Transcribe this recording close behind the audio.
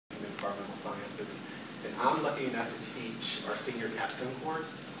Environmental Sciences. And I'm lucky enough to teach our senior capstone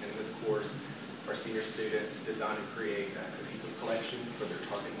course. And in this course, our senior students design and create a cohesive collection for their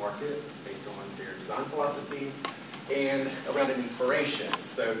target market based on their design philosophy and around an inspiration.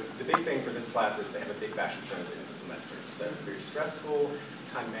 So the big thing for this class is they have a big fashion show at the end of the semester. So it's very stressful,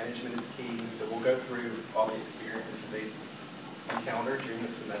 time management is key. So we'll go through all the experiences that they encounter during the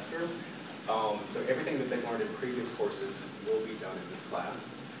semester. So everything that they've learned in previous courses will be done in this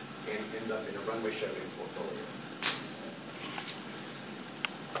class and ends up in a runway show and portfolio.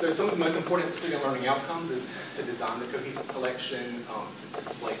 So some of the most important student learning outcomes is to design the cohesive collection, to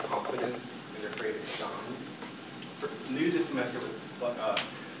display confidence in their creative design. New this semester was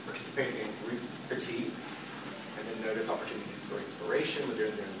participating in group critiques, and then notice opportunities for inspiration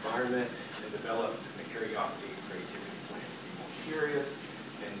within their environment, and develop a curiosity and creativity plan to be more curious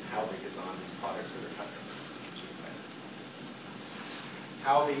in how they design these products for their customers.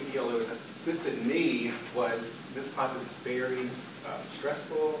 How the ELO has assisted me was this class is very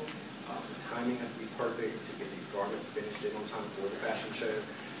stressful. The timing has to be perfect to get these garments finished in on time for the fashion show.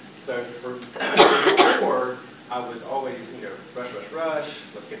 So before, I was always, rush, rush, rush,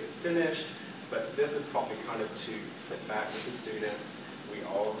 let's get this finished. But this has taught me kind of to sit back with the students. We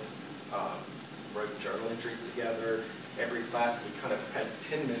all wrote journal entries together. Every class, we kind of had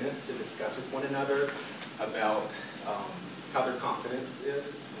 10 minutes to discuss with one another about how their confidence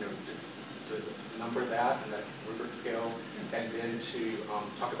is, to number that in that rubric scale, and then to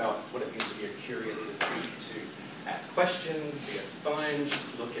talk about what it means to be a curious designer, to ask questions, be a sponge,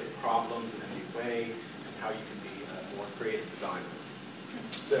 look at problems in a new way, and how you can be a more creative designer.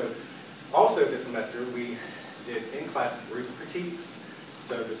 So also this semester, we did in-class group critiques.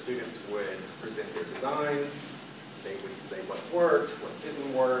 So the students would present their designs, they would say what worked, what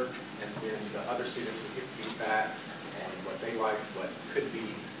didn't work, and then the other students would give feedback on what they liked, what could be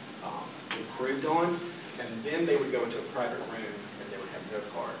improved on, and then they would go into a private room and they would have note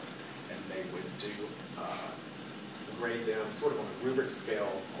cards, and they would do grade them sort of on a rubric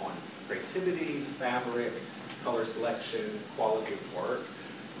scale on creativity, fabric, color selection, quality of work.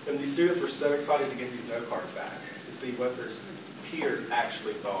 And these students were so excited to get these note cards back, to see what their peers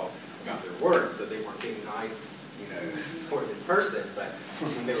actually thought about their work, so they weren't being nice, sort of in person, but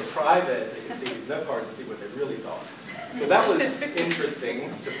when they were private, they could see these note cards and see what they really thought. So that was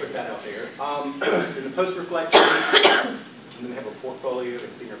interesting to put that out there. In the post-reflection, and then we have a portfolio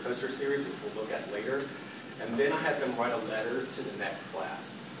and senior poster series, which we'll look at later. And then I had them write a letter to the next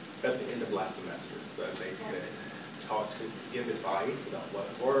class at the end of last semester, so they could give advice about what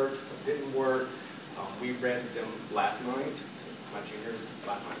worked, what didn't work. We read them last night. My juniors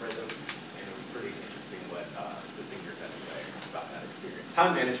last night read them, and it was pretty interesting what the seniors had to say about that experience.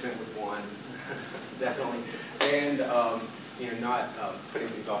 Time management was one, definitely, and not putting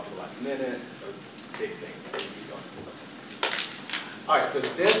things off to the last minute. That was a big thing. All right, so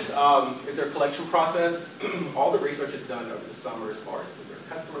this is their collection process. All the research is done over the summer as far as their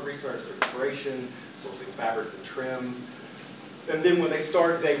customer research, their inspiration, sourcing fabrics and trims. And then when they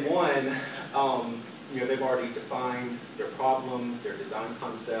start day one, they've already defined their problem, their design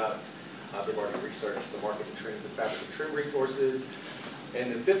concept. They've already researched the market and trends and fabric and trim resources.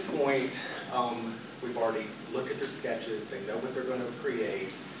 And at this point, we've already looked at their sketches. They know what they're going to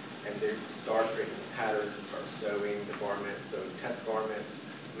create. And they start creating the patterns and start sewing the garments, so test garments,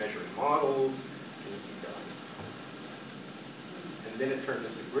 measuring models, and you keep going. And then it turns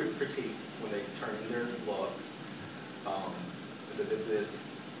into group critiques when they turn in their looks. So this is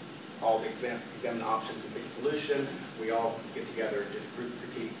all the examine the options and pick a solution. We all get together, do the group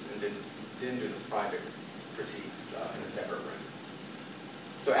critiques, and then do the private critiques in a separate room.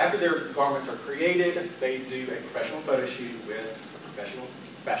 So after their garments are created, they do a professional photo shoot with a professional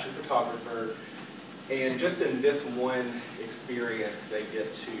fashion photographer, and just in this one experience, they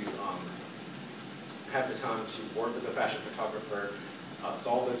get to have the time to work with the fashion photographer,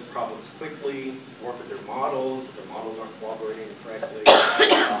 solve those problems quickly, work with their models. If their models aren't cooperating correctly,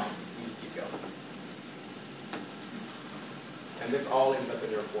 you keep going. And this all ends up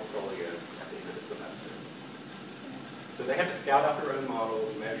in their portfolio at the end of the semester. So they have to scout out their own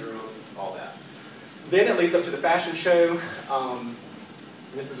models, measure them, all that. Then it leads up to the fashion show.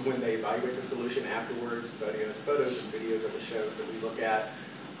 This is when they evaluate the solution afterwards, photos and videos of the show that we look at.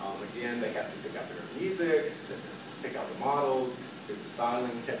 Again, they have to pick out their own music, pick out the models, do the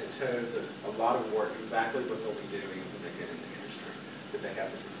styling, head to toe. So it's a lot of work, exactly what they'll be doing when they get in the industry, that they have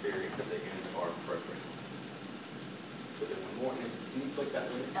this experience at the end of our program. So then one more, can you click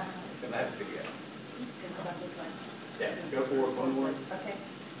that link? Because I have to figure it out. Go back this way. Yeah, go forward, one more. Okay.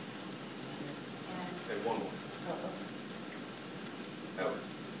 And one more. Oh,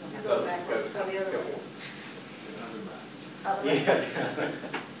 okay. Oh. Yeah.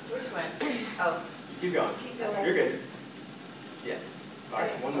 Which one? Oh. Keep going. Keep going. You're good. Yes. All right,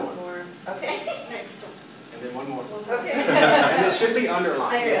 Thanks, one more. Okay. Next one. And then one more. Okay. And it should be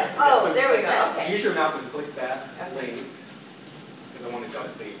underlined. There it Yeah. is. Oh, So there we go. Okay. use your mouse and click that Okay. link. Because I wanted y'all to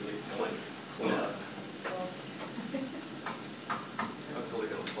see at least one up. Hopefully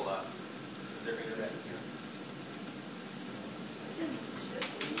it'll pull up. Is there internet here?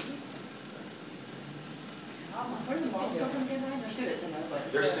 Where do the models come from again, Ryan? They're students in those, but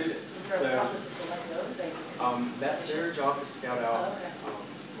is They're there- students. Is there a So, process to select those? that's their job to scout out Oh, okay.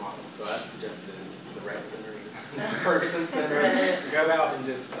 models. So I suggested the Rec Center, Ferguson Center, go out and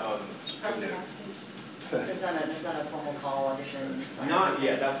just, There's not a formal call audition? sorry. not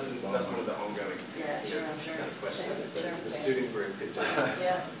yet. That's one of the ongoing Yeah, sure, I'm sure. kind of questions Sure, that sure. the student group could do.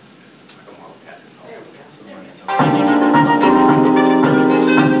 Yeah. A model casting call. There we go.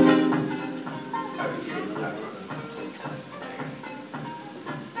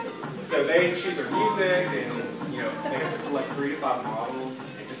 So they choose their music, and they have to select 3 to 5 models,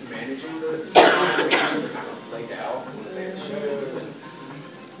 and just managing those, making sure they're kind of laid out on the day of the show, and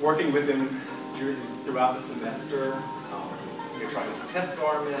working with them throughout the semester, trying to test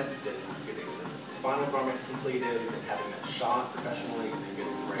garment, then getting the final garment completed, and then having that shot professionally, and then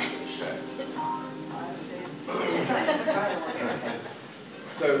getting them ready for the show. It's awesome. I'm trying to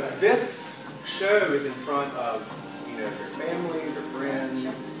So this show is in front of their family, their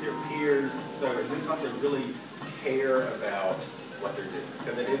friends, their peers. So in this class, they really care about what they're doing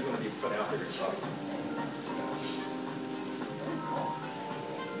because it is going to be put out there to show.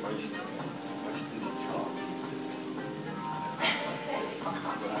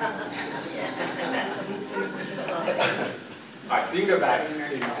 All right, so you can go back to. The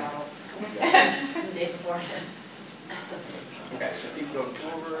days beforehand. Okay, so keep going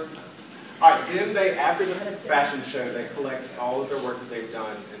forward. All right, then after the fashion show, they collect all of their work that they've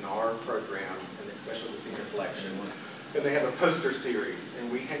done in our program, and especially the senior collection. Then they have a poster series,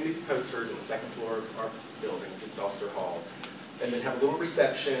 and we hang these posters on the second floor of our building, which is Doster Hall, and then have a little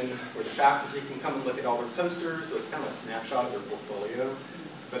reception where the faculty can come and look at all their posters, so it's kind of a snapshot of their portfolio.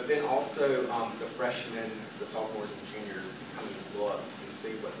 But then also the freshmen, the sophomores, and juniors can come and look and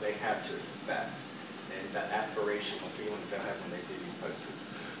see what they have to expect, and that aspirational feeling they'll have when they see these posters.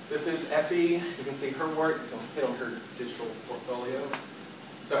 This is Effie. You can see her work. Don't hit on her digital portfolio.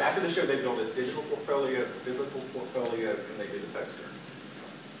 So after the show, they build a digital portfolio, a physical portfolio, and they do the poster.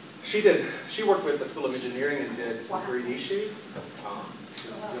 She worked with the School of Engineering and did some 3D shoots. She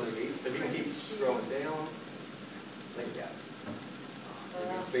was really neat. So if you can keep scrolling down, like that. You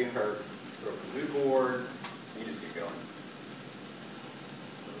can see her sort of mood board. You just keep going.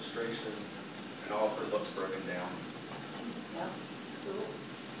 Illustrations, and all of her looks broken down. Yeah. Cool.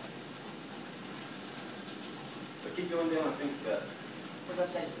 So keep going down. I think that. The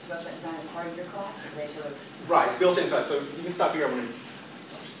website design is part of your class, or they sort of? Right, it's built into it. So you can stop here. I'm going to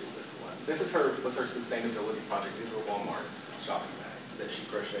see this one. This is her sustainability project. These are Walmart shopping bags that she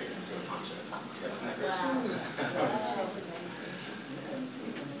crochets into a poncho.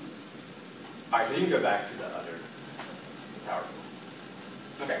 All right, so you can go back to the other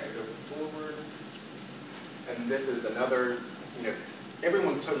PowerPoint. Okay, so go forward. And this is another,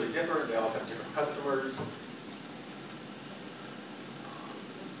 everyone's totally different. They all have different customers.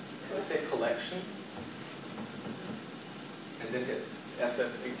 Let's say collections. And then hit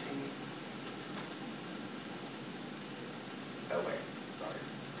SS18. Oh, wait, sorry.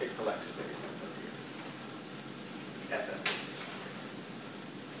 Hit collections maybe over here. SS18.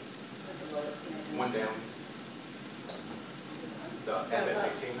 One down. The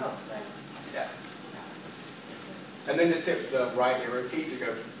SS18. Oh, sorry. Yeah. And then just hit the right arrow key to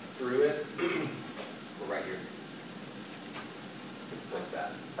go through it. We're right here. Just like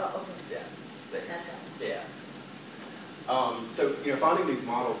that. Oh, okay. Yeah. There. Not that. Yeah. So finding these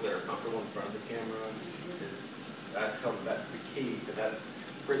models that are comfortable in front of the camera is that's the key. Because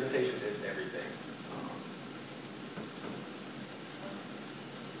presentation is everything.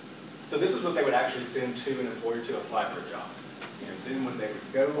 So this is what they would actually send to an employer to apply for a job. Then when they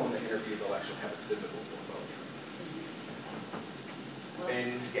would go on the interview, they'll actually have a physical portfolio.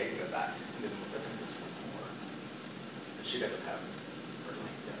 And yeah, you go back. And then I think there's one more. But she doesn't have her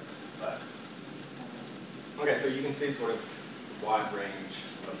link yet. But okay, so you can see sort of the wide range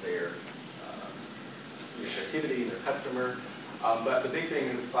of their creativity and their customer. But the big thing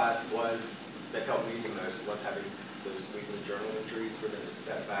in this class was that helped me the most was having those weekly journal entries for them to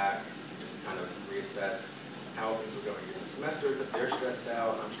set back, just kind of reassess how things were going in the semester because they're stressed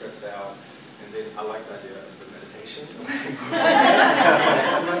out, I'm stressed out, and then I like the idea of the meditation.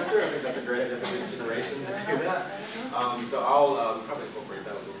 Next semester, I think that's a great idea for this generation to do that. So I'll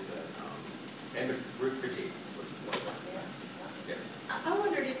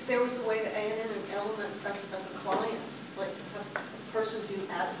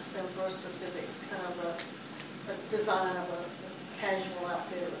design of a casual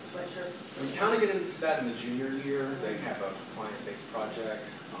outfit or a sweatshirt? We kind of get into that in the junior year. They have a client-based project,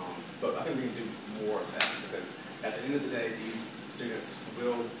 but I think we can do more of that because at the end of the day, these students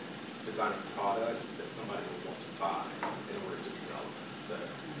will design a product that somebody will want to buy in order to be relevant. So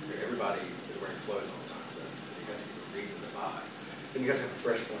everybody is wearing clothes all the time, so you have to give a reason to buy. And you have to have a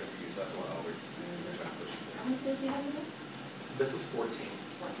fresh point of view, so that's what I always try to push for. How many students do you have in there? This was 14. 14.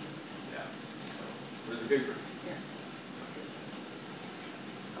 Yeah. So, it was a good group. Yeah.